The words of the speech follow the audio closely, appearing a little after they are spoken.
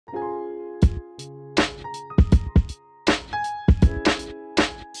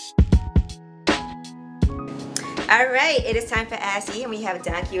All right, it is time for Ask Yee, and we have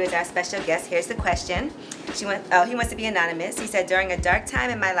Don Q as our special guest. Here's the question. He wants to be anonymous. He said, during a dark time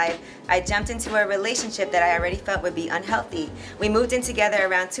in my life, I jumped into a relationship that I already felt would be unhealthy. We moved in together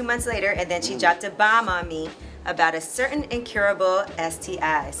around 2 months later, and then she dropped a bomb on me about a certain incurable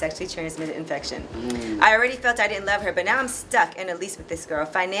STI, sexually transmitted infection. I already felt I didn't love her, but now I'm stuck in a lease with this girl.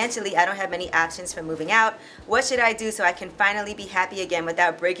 Financially, I don't have many options for moving out. What should I do so I can finally be happy again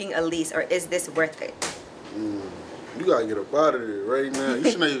without breaking a lease, or is this worth it? You gotta get up out of there right now. You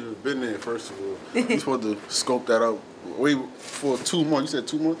shouldn't have even been there, first of all. You're supposed to scope that out. Wait for 2 months. You said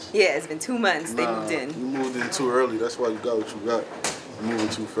 2 months? Yeah, it's been 2 months they moved in. You moved in too early. That's why you got what you got. You're moving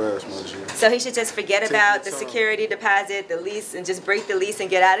too fast, my G. So he should just forget about the security deposit, the lease, and just break the lease and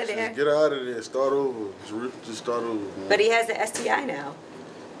get out of there? Just get out of there. Start over. Just start over, man. But he has the STI now.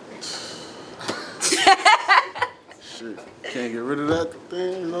 Shit. Can't get rid of that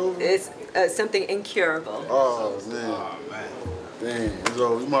thing? It's over? It's something incurable. Oh, man. Oh, man. Damn, it's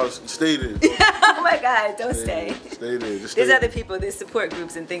over. You might stay there. Oh my God, don't stay. Stay there. Just stay There's other people, there's support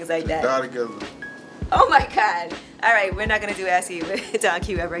groups and things like that. Die together. Oh my God. All right, we're not going to do Ask Yee with Don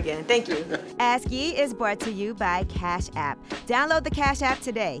Q ever again. Thank you. Ask Yee is brought to you by Cash App. Download the Cash App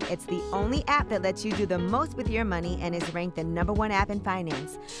today. It's the only app that lets you do the most with your money and is ranked the #1 app in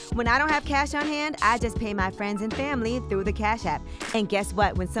finance. When I don't have cash on hand, I just pay my friends and family through the Cash App. And guess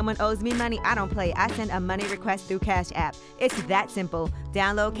what? When someone owes me money, I don't play. I send a money request through Cash App. It's that simple.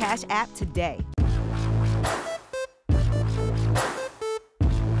 Download Cash App today.